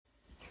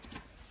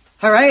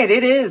All right,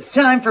 it is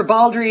time for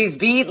Baldrey's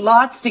Beat.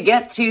 Lots to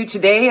get to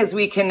today as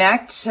we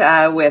connect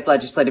with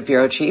Legislative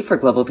Bureau Chief for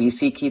Global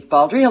BC, Keith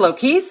Baldrey. Hello,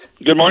 Keith.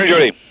 Good morning,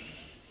 Jody.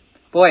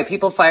 Boy,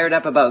 people fired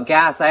up about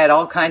gas. I had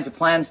all kinds of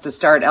plans to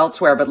start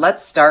elsewhere, but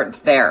let's start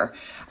there.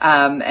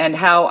 And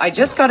how I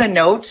just got a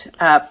note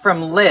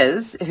from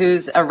Liz,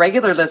 who's a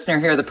regular listener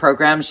here of the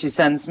program. She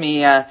sends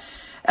me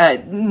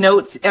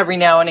notes every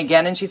now and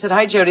again. And she said,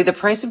 "Hi, Jody, the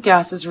price of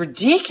gas is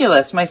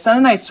ridiculous. My son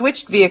and I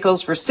switched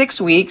vehicles for 6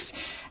 weeks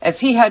as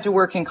he had to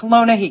work in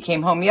Kelowna. He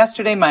came home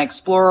yesterday. My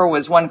Explorer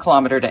was 1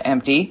 kilometer to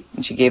empty."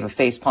 And she gave a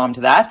face palm to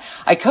that.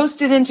 "I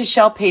coasted into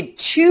Shell, paid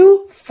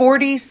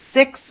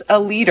 $2.46 a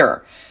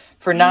liter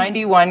for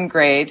 91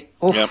 grade.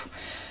 Oof. Yep.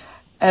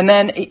 And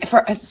then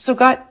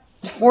got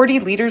 40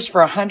 liters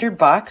for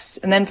 $100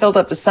 and then filled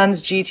up the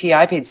son's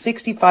GTI, paid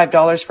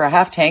 $65 for a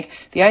half tank.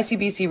 The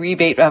ICBC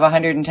rebate of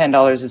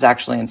 $110 is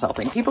actually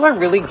insulting." People are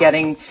really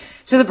getting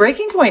to the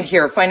breaking point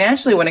here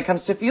financially when it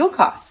comes to fuel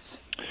costs.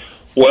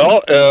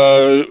 Well,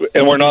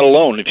 and we're not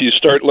alone. If you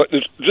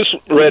just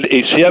read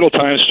a Seattle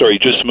Times story,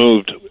 just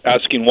moved,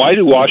 asking why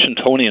do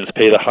Washingtonians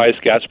pay the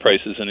highest gas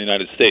prices in the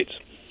United States?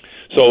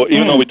 So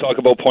even though we talk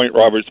about Point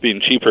Roberts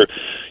being cheaper,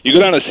 you go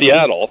down to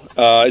Seattle,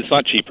 it's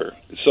not cheaper.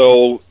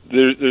 So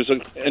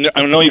and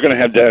I know you're going to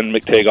have Dan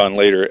McTagg on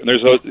later, and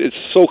it's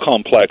so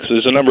complex.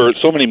 There's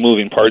so many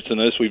moving parts in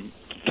this. We've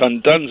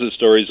done tons of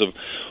stories of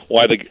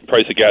why the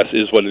price of gas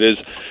is what it is.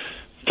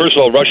 First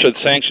of all, Russia,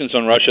 sanctions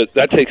on Russia,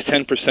 that takes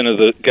 10% of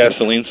the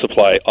gasoline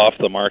supply off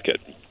the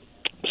market.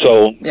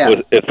 So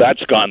if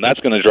that's gone, that's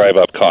going to drive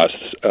up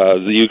costs.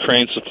 The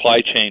Ukraine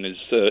supply chain is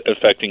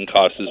affecting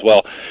costs as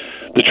well.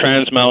 The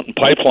Trans Mountain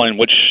Pipeline,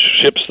 which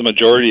ships the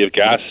majority of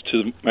gas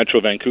to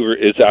Metro Vancouver,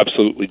 is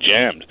absolutely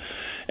jammed.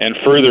 And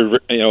further,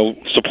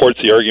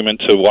 supports the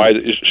argument to why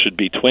it should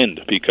be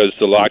twinned, because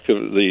the lack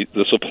of the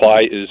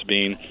supply is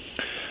being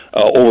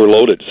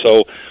overloaded.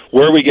 So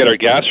where we get our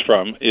gas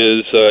from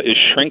is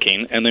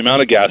shrinking, and the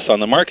amount of gas on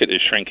the market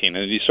is shrinking.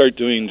 And if you start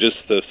doing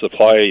just the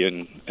supply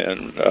and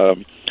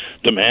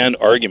demand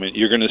argument,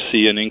 you're going to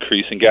see an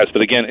increase in gas.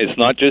 But again, it's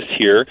not just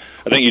here.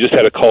 I think you just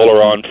had a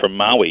caller on from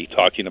Maui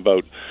talking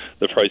about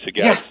the price of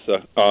gas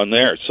on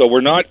there. So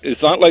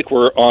it's not like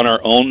we're on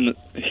our own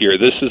here.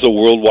 This is a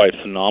worldwide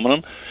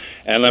phenomenon.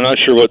 And I'm not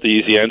sure what the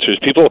easy answer is.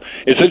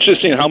 It's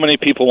interesting how many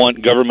people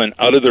want government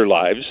out of their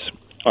lives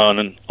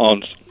on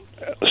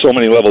so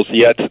many levels,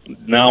 yet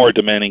now are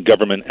demanding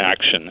government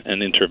action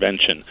and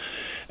intervention.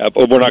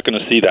 But we're not going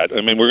to see that.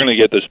 I mean, we're going to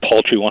get this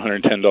paltry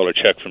 $110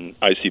 check from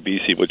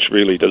ICBC, which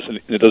really doesn't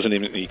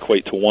even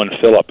equate to one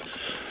fill-up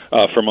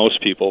for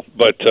most people.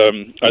 But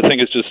I think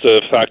it's just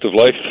a fact of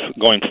life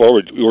going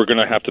forward. We're going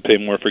to have to pay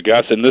more for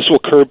gas, and this will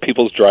curb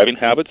people's driving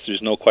habits.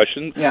 There's no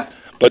question. Yeah.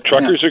 But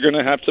truckers are going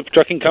to have to,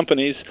 trucking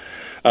companies,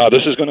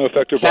 this is going to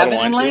affect their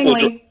bottom line.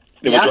 It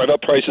will drive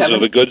up prices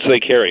of the goods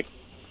they carry.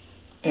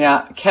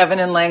 Yeah, Kevin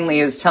in Langley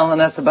is telling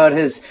us about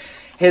his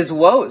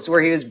woes,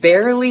 where he was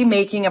barely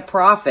making a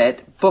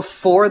profit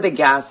before the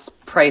gas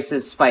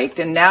prices spiked,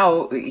 and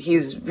now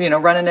he's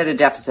running at a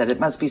deficit. It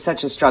must be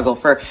such a struggle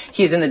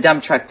he's in the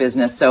dump truck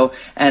business. So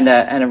and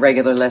a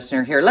regular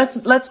listener here.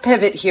 Let's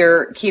pivot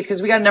here, Keith,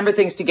 because we got a number of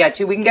things to get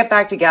to. We can get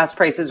back to gas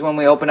prices when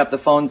we open up the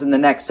phones in the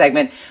next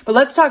segment, but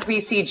let's talk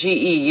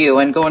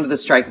BCGEU and go into the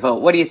strike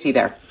vote. What do you see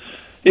there?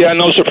 Yeah,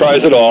 no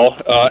surprise at all,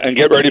 and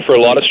get ready for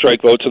a lot of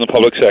strike votes in the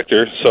public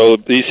sector. So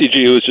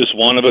BCGEU is just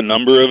one of a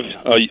number of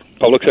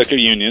public sector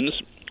unions,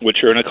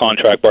 which are in a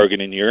contract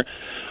bargaining year,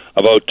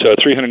 about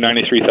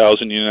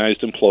 393,000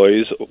 unionized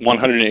employees,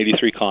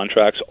 183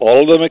 contracts,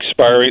 all of them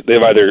expiring.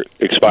 They've either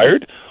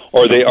expired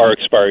or they are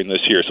expiring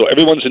this year. So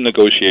everyone's in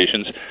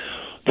negotiations.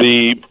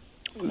 The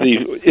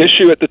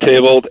issue at the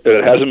table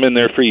that hasn't been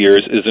there for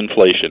years is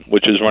inflation,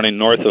 which is running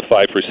north of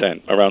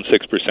 5%, around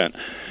 6%.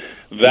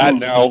 That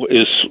now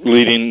is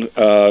leading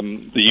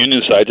the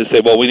union side to say,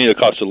 well, we need a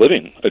cost of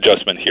living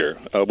adjustment here,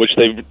 which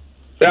they've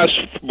asked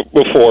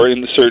before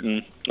in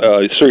certain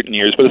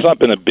years, but it's not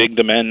been a big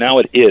demand. Now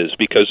it is,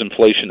 because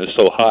inflation is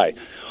so high.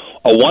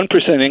 A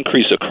 1%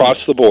 increase across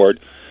the board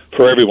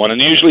for everyone,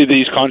 and usually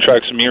these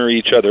contracts mirror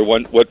each other.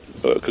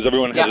 Because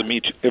everyone has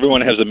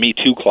a Me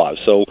Too clause.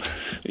 So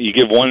you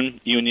give one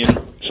union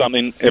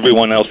something,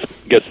 everyone else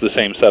gets the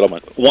same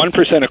settlement.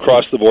 1%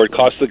 across the board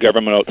costs the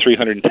government about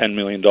 $310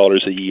 million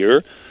a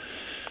year.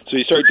 So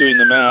you start doing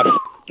the math.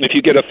 If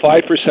you get a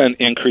 5%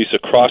 increase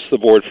across the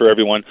board for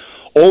everyone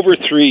over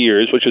 3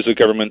 years, which is a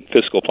government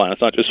fiscal plan,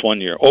 it's not just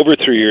 1 year. Over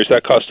 3 years,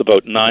 that costs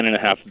about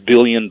 $9.5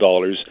 billion of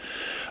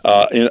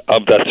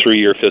that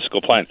 3-year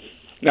fiscal plan.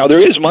 Now,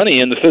 there is money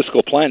in the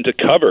fiscal plan to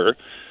cover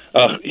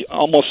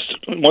almost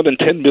more than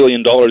 $10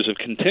 billion of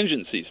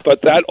contingencies,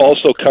 but that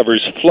also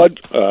covers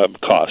flood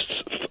costs,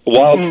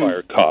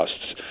 wildfire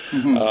costs,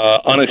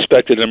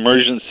 unexpected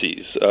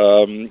emergencies.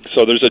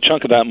 So there's a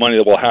chunk of that money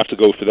that will have to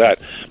go for that.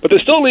 But there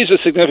still leaves a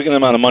significant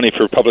amount of money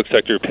for public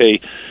sector pay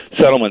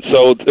settlements.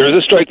 So there is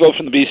a strike vote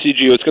from the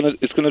BCGEU.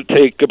 It's going to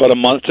take about a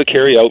month to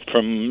carry out,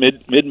 from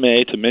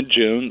mid-May to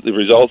mid-June. The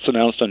results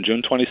announced on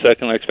June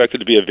 22nd. I expect it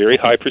to be a very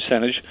high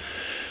percentage.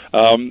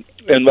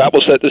 And that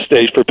will set the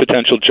stage for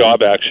potential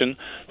job action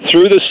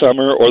through the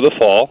summer or the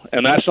fall.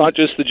 And that's not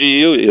just the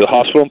GEU, the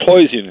Hospital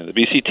Employees Union, the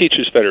BC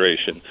Teachers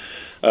Federation,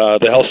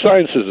 the Health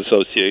Sciences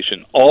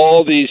Association.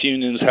 All these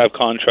unions have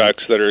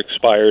contracts that are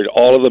expired,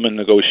 all of them in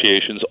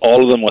negotiations,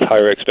 all of them with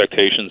higher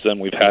expectations than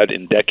we've had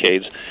in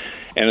decades.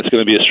 And it's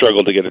going to be a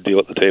struggle to get a deal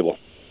at the table.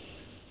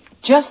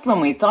 Just when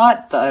we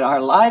thought that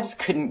our lives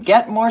couldn't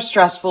get more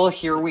stressful,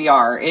 here we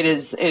are. It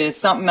is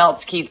something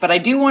else, Keith. But I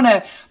do want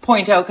to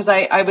point out, because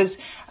I was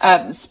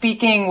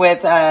speaking with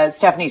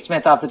Stephanie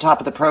Smith off the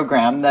top of the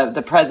program,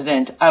 the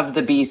president of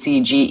the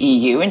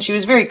BCGEU, and she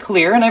was very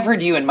clear, and I've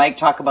heard you and Mike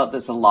talk about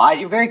this a lot.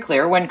 You're very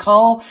clear. When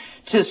call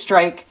to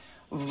strike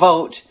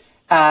vote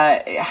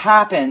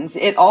happens,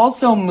 it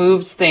also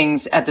moves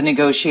things at the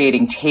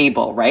negotiating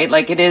table, right?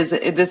 Like this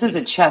is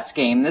a chess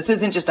game. This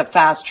isn't just a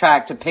fast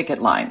track to picket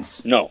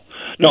lines. No.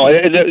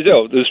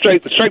 The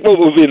strike vote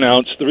will be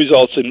announced, the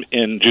results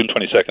in June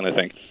 22nd, I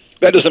think.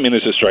 That doesn't mean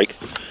there's a strike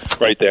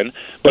right then,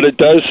 but it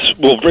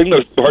will bring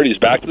the parties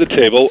back to the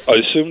table. I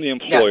assume the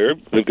employer,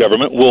 the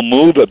government, will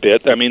move a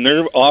bit. I mean,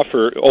 their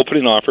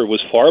opening offer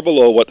was far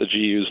below what the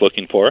GEU is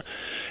looking for.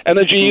 And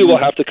the GEU will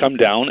have to come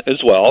down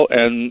as well,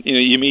 and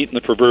you meet in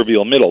the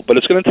proverbial middle. But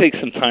it's going to take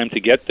some time to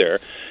get there,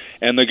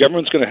 and the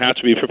government's going to have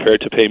to be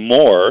prepared to pay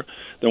more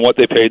than what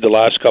they paid the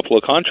last couple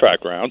of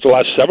contract rounds, the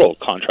last several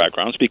contract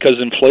rounds, because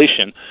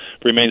inflation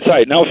remains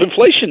high. Now, if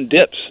inflation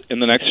dips in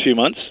the next few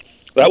months,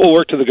 that will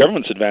work to the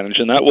government's advantage,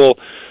 and that will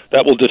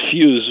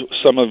diffuse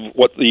some of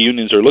what the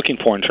unions are looking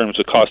for in terms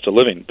of cost of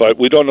living. But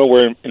we don't know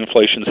where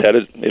inflation's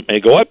headed. It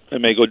may go up,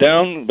 it may go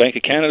down. Bank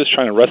of Canada is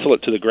trying to wrestle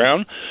it to the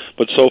ground,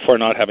 but so far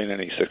not having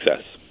any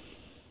success.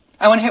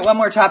 I want to hit one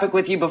more topic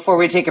with you before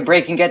we take a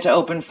break and get to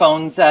open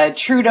phones.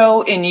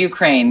 Trudeau in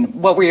Ukraine.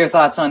 What were your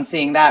thoughts on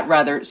seeing that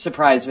rather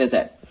surprise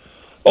visit?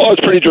 Oh, it's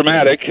pretty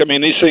dramatic. I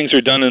mean, these things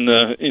are done in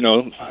the,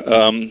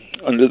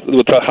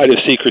 with the height of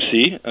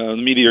secrecy. The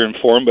media are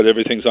informed, but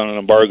everything's on an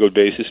embargoed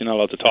basis. You're not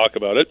allowed to talk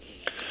about it.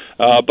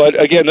 But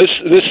again, this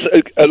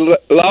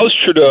allows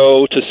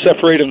Trudeau to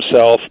separate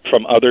himself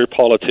from other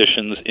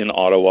politicians in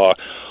Ottawa.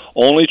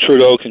 Only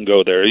Trudeau can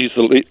go there. He's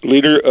the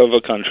leader of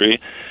a country.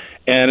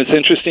 And it's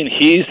interesting,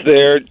 he's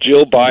there.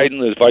 Jill Biden,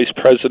 the vice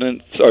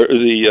president, or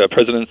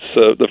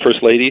the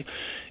first lady,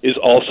 is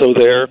also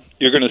there.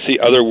 You're going to see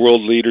other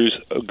world leaders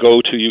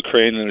go to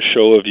Ukraine in a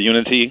show of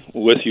unity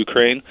with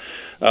Ukraine.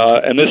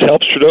 And this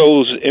helps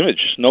Trudeau's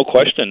image, no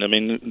question. I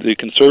mean, the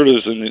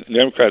Conservatives and the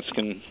Democrats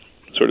can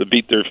sort of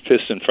beat their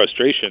fists in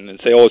frustration and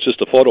say, oh, it's just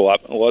a photo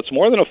op. Well, it's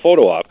more than a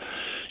photo op.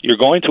 You're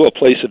going to a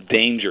place of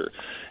danger.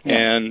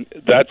 And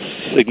that's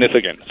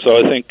significant. So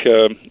I think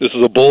this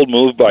is a bold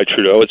move by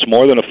Trudeau. It's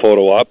more than a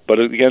photo op, but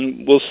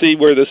again, we'll see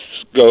where this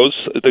goes.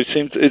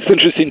 It's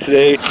interesting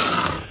today.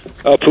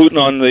 Putin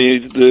on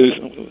the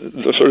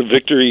sort of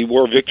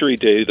war victory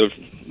day,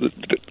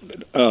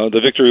 the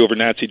victory over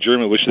Nazi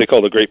Germany, which they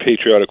call the Great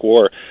Patriotic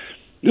War.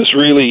 This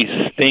really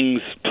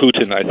stings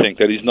Putin, I think,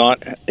 that he's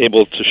not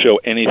able to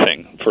show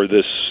anything for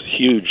this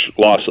huge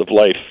loss of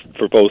life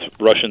for both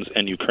Russians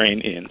and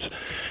Ukrainians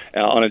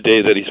on a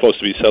day that he's supposed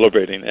to be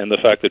celebrating. And the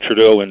fact that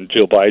Trudeau and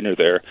Jill Biden are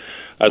there,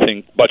 I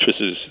think,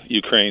 buttresses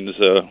Ukraine's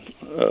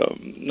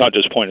not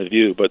just point of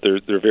view, but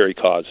their very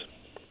cause.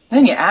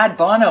 Then you add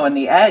Bono and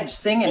The Edge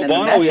singing in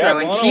the metro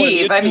in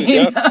Kyiv. I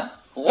mean,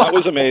 wow. That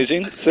was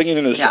amazing. Singing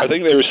in I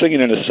think they were singing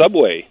in a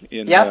subway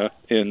in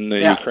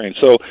Ukraine.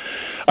 So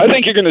I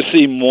think you're going to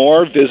see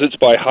more visits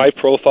by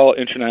high-profile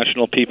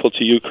international people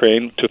to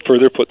Ukraine to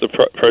further put the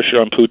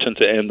pressure on Putin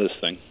to end this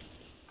thing.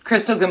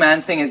 Crystal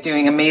Gumansing is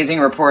doing amazing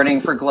reporting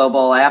for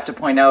Global. I have to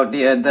point out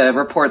the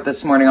report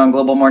this morning on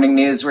Global Morning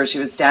News where she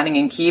was standing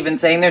in Kyiv and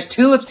saying there's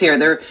tulips here.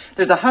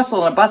 There's a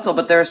hustle and a bustle,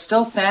 but there are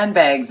still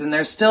sandbags and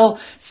there's still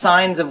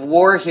signs of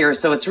war here.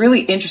 So it's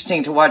really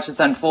interesting to watch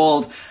this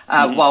unfold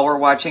while we're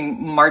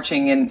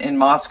marching in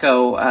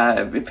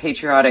Moscow,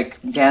 patriotic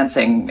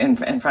dancing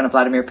in front of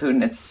Vladimir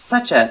Putin. It's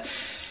such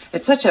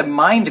a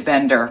mind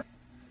bender.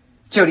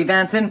 Jody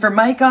Vance in for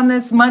Mike on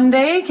this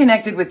Monday,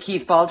 connected with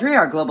Keith Baldrey,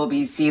 our Global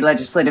BC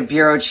Legislative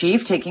Bureau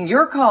Chief, taking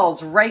your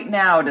calls right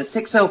now to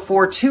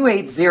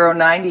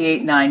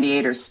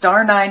 604-280-9898 or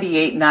star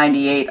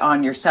 9898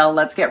 on your cell.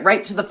 Let's get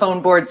right to the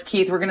phone boards,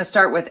 Keith. We're going to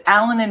start with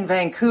Alan in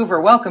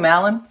Vancouver. Welcome,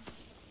 Alan.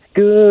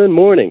 Good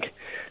morning.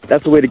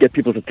 That's the way to get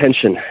people's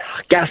attention.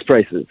 Gas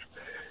prices.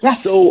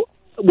 Yes. So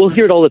we'll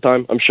hear it all the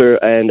time, I'm sure,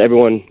 and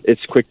everyone is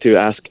quick to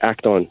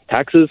act on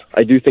taxes.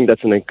 I do think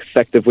that's an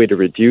effective way to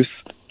reduce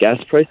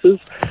gas prices,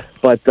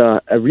 but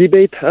a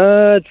rebate,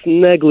 it's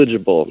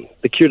negligible.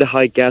 The cure to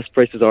high gas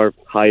prices are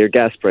higher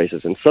gas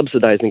prices, and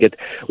subsidizing it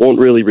won't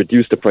really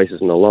reduce the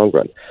prices in the long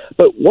run.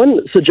 But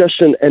one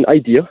suggestion and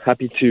idea,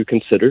 happy to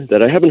consider,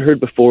 that I haven't heard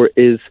before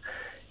is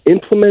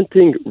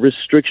implementing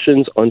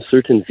restrictions on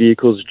certain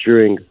vehicles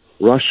during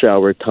rush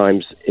hour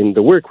times in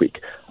the work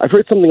week. I've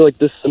heard something like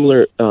this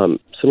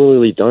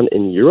similarly done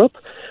in Europe,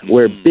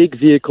 where big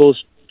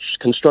vehicles,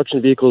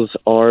 construction vehicles,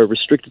 are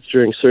restricted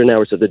during certain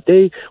hours of the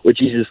day,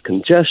 which eases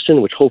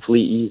congestion, which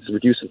hopefully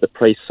reduces the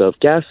price of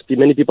gas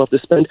many people have to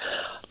spend.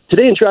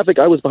 today in traffic,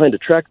 I was behind a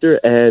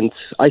tractor, and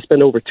I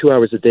spend over 2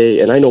 hours a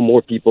day, and I know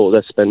more people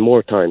that spend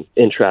more time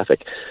in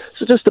traffic.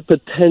 So just a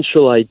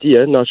potential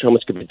idea, not sure how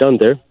much could be done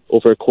there.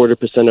 Over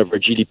 0.25% of our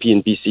GDP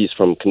in BC is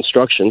from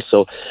construction,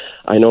 so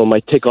I know it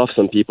might tick off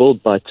some people,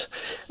 but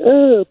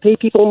pay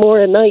people more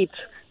at night.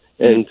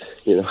 And,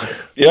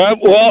 Yeah,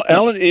 well,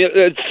 Alan,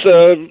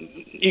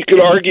 you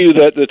could argue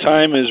that the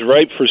time is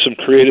ripe for some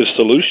creative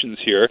solutions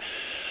here.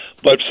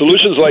 But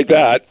solutions like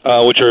that,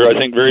 which are, I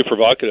think, very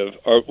provocative,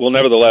 will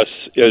nevertheless,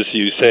 as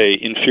you say,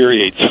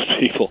 infuriate some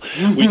people.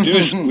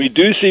 We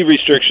do see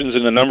restrictions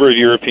in a number of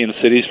European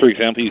cities. For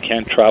example, you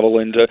can't travel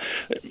into,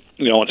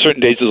 on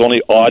certain days, there's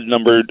only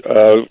odd-numbered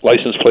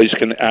license plates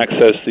can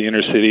access the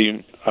inner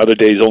city. Other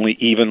days, only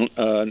even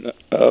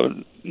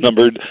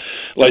numbered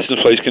license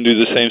plates can do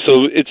the same.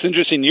 So it's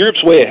interesting.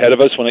 Europe's way ahead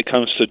of us when it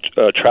comes to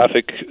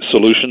traffic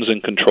solutions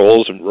and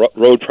controls and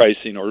road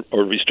pricing or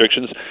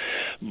restrictions.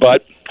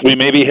 But we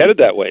may be headed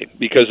that way,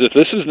 because if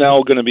this is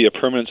now going to be a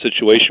permanent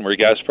situation where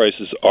gas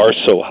prices are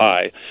so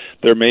high,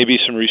 there may be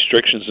some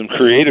restrictions, and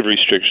creative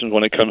restrictions,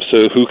 when it comes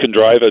to who can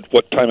drive at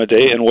what time of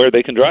day and where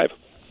they can drive.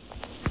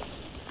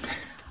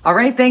 All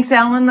right. Thanks,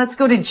 Alan. Let's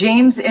go to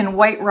James in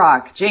White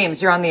Rock. James,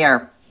 you're on the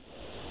air.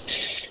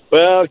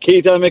 Well,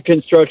 Keith, I'm a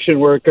construction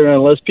worker.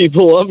 Unless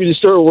people want me to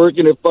start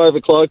working at 5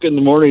 o'clock in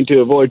the morning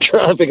to avoid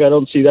traffic, I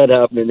don't see that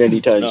happening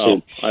anytime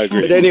soon. I agree.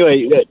 But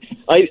anyway,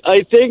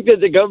 I think that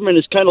the government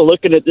is kind of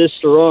looking at this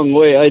the wrong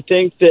way. I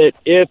think that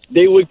if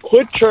they would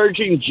quit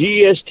charging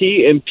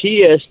GST and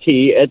PST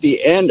at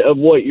the end of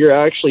what you're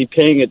actually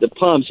paying at the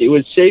pumps, it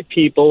would save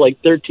people like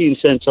 13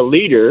 cents a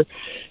liter,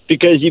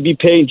 because you'd be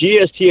paying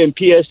GST and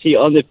PST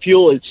on the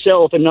fuel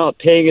itself and not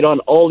paying it on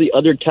all the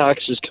other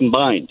taxes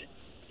combined.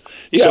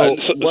 Yeah,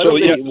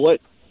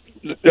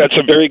 that's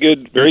a very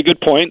good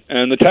point.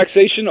 And the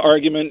taxation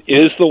argument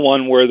is the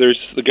one where the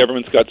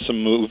government's got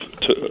some room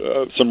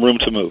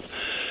to move.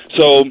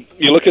 So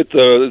you look at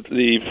the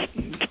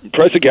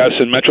price of gas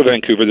in Metro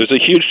Vancouver. There's a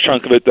huge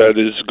chunk of it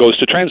that goes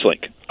to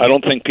TransLink. I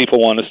don't think people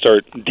want to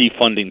start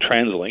defunding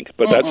TransLink,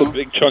 but that's a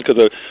big chunk of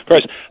the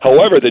price.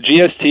 However, the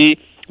GST,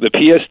 the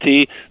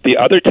PST, the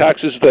other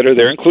taxes that are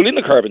there, including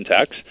the carbon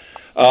tax,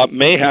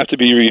 may have to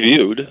be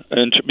reviewed,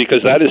 and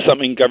because that is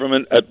something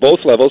government at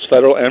both levels,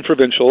 federal and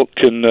provincial,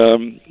 can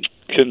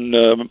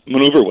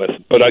maneuver with.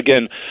 But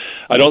again,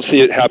 I don't see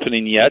it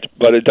happening yet,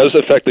 but it does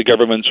affect the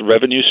government's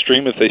revenue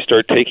stream if they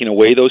start taking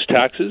away those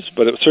taxes,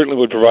 but it certainly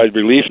would provide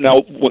relief.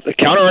 Now, the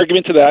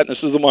counter-argument to that, and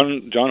this is the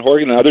one John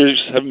Horgan and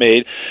others have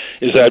made,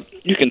 is that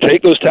you can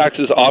take those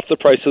taxes off the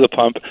price of the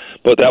pump,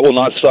 but that will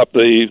not stop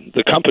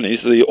the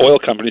companies, the oil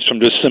companies, from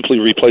just simply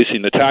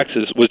replacing the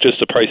taxes with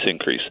just a price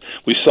increase.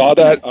 We saw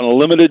that on a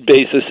limited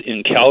basis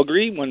in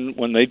Calgary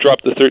when they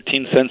dropped the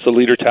 13 cents a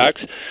liter tax,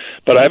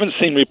 but I haven't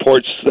seen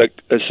reports that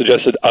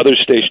suggest that other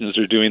stations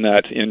are doing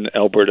that in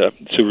Alberta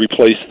to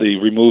replace the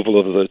removal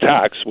of the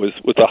tax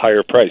with a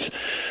higher price.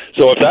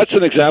 So if that's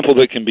an example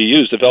that can be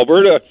used, if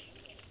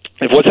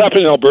what's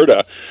happening in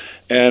Alberta,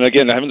 and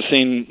again, I haven't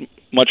seen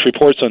much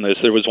reports on this,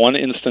 there was one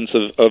instance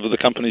of the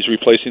companies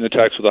replacing the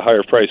tax with a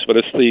higher price, but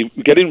if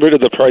getting rid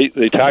of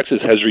the taxes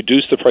has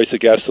reduced the price of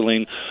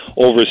gasoline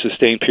over a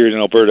sustained period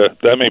in Alberta,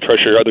 that may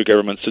pressure other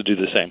governments to do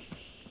the same.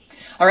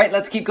 All right,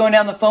 let's keep going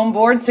down the phone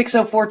board.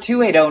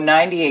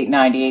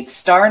 604-280-9898.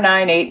 Star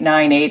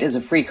 9898 is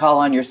a free call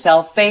on your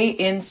cell. Faye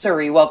in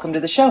Surrey, welcome to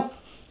the show.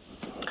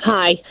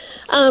 Hi.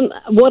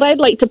 What I'd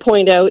like to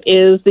point out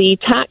is the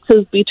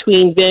taxes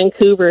between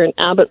Vancouver and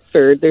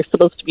Abbotsford. There's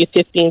supposed to be a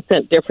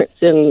 15-cent difference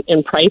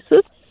in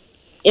prices.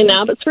 In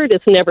Abbotsford,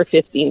 it's never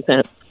 15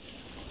 cents.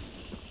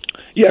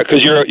 Yeah,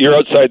 because you're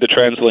outside the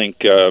TransLink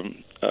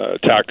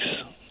tax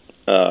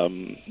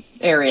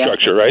area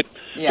structure, right?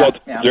 Yeah, well,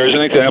 there's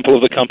an example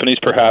of the companies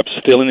perhaps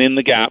filling in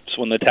the gaps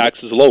when the tax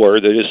is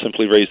lower. They just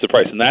simply raise the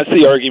price, and that's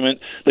the argument.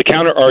 The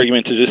counter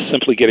argument to just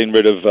simply getting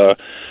rid of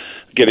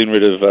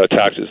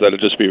taxes that'll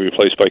just be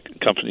replaced by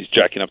companies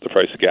jacking up the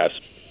price of gas.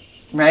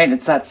 Right,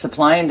 it's that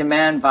supply and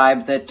demand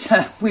vibe that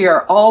we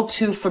are all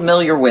too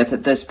familiar with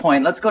at this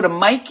point. Let's go to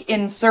Mike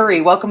in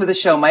Surrey. Welcome to the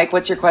show, Mike.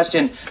 What's your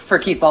question for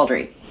Keith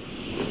Baldrey?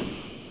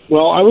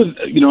 Well, I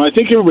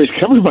think everybody's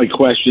covered my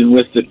question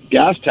with the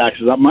gas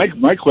taxes.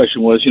 My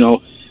question was,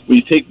 when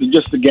you take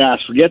just the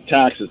gas, forget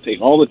taxes,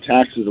 take all the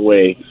taxes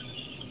away,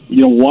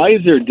 why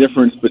is there a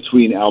difference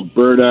between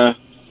Alberta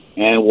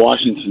and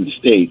Washington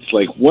states?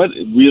 Like, what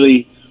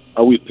really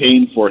are we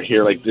paying for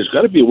here? Like, there's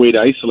got to be a way to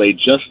isolate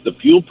just the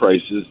fuel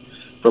prices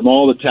from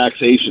all the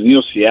taxation.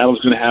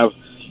 Seattle's going to have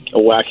a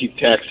wacky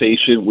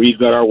taxation. We've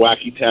got our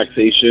wacky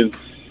taxation.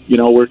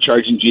 We're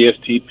charging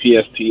GST,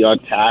 PST on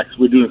tax.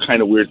 We're doing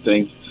kind of weird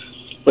things.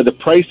 But the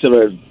price of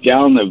a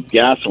gallon of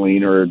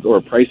gasoline or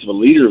price of a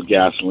liter of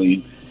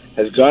gasoline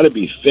has got to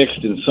be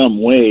fixed in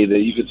some way that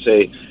you could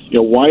say,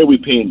 why are we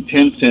paying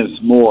 10 cents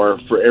more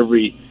for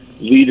every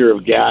liter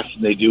of gas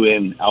than they do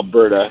in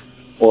Alberta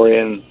or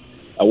in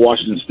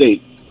Washington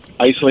State?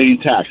 Isolating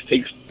tax,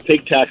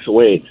 take tax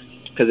away,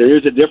 because there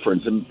is a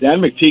difference. And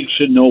Dan McTeague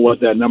should know what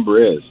that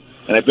number is.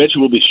 And I bet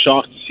you we'll be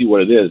shocked to see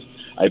what it is.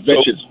 I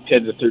bet you it's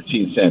 10 to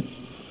 13 cents.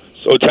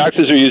 So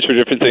taxes are used for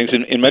different things.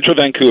 In Metro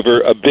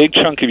Vancouver, a big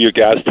chunk of your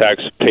gas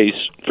tax pays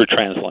for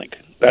TransLink.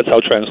 That's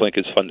how TransLink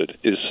is funded,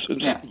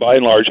 by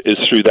and large, is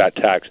through that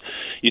tax.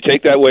 You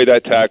take away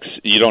that tax,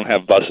 you don't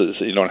have buses,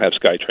 you don't have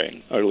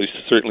SkyTrain, or at least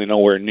certainly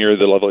nowhere near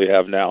the level you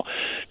have now.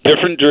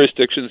 Different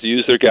jurisdictions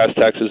use their gas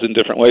taxes in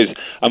different ways.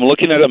 I'm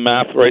looking at a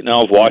map right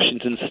now of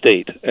Washington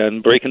State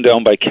and breaking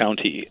down by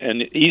county.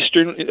 And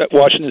eastern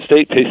Washington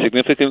State pays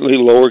significantly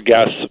lower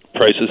gas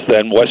prices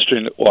than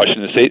western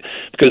Washington State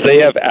because they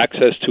have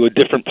access to a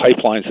different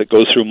pipelines that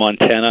go through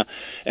Montana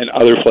and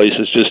other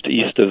places just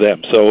east of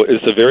them. So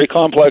it's a very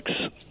complex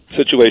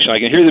situation. I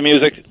can hear the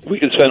music. We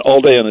can spend all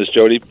day on this,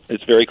 Jody.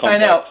 It's very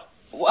complex. I know.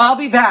 I'll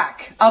be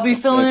back. I'll be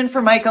filling in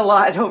for Mike a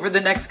lot over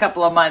the next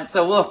couple of months,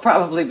 so we'll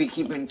probably be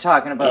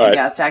talking about the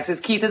gas taxes.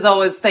 Keith, as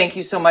always, thank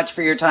you so much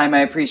for your time. I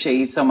appreciate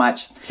you so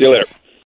much. See you later.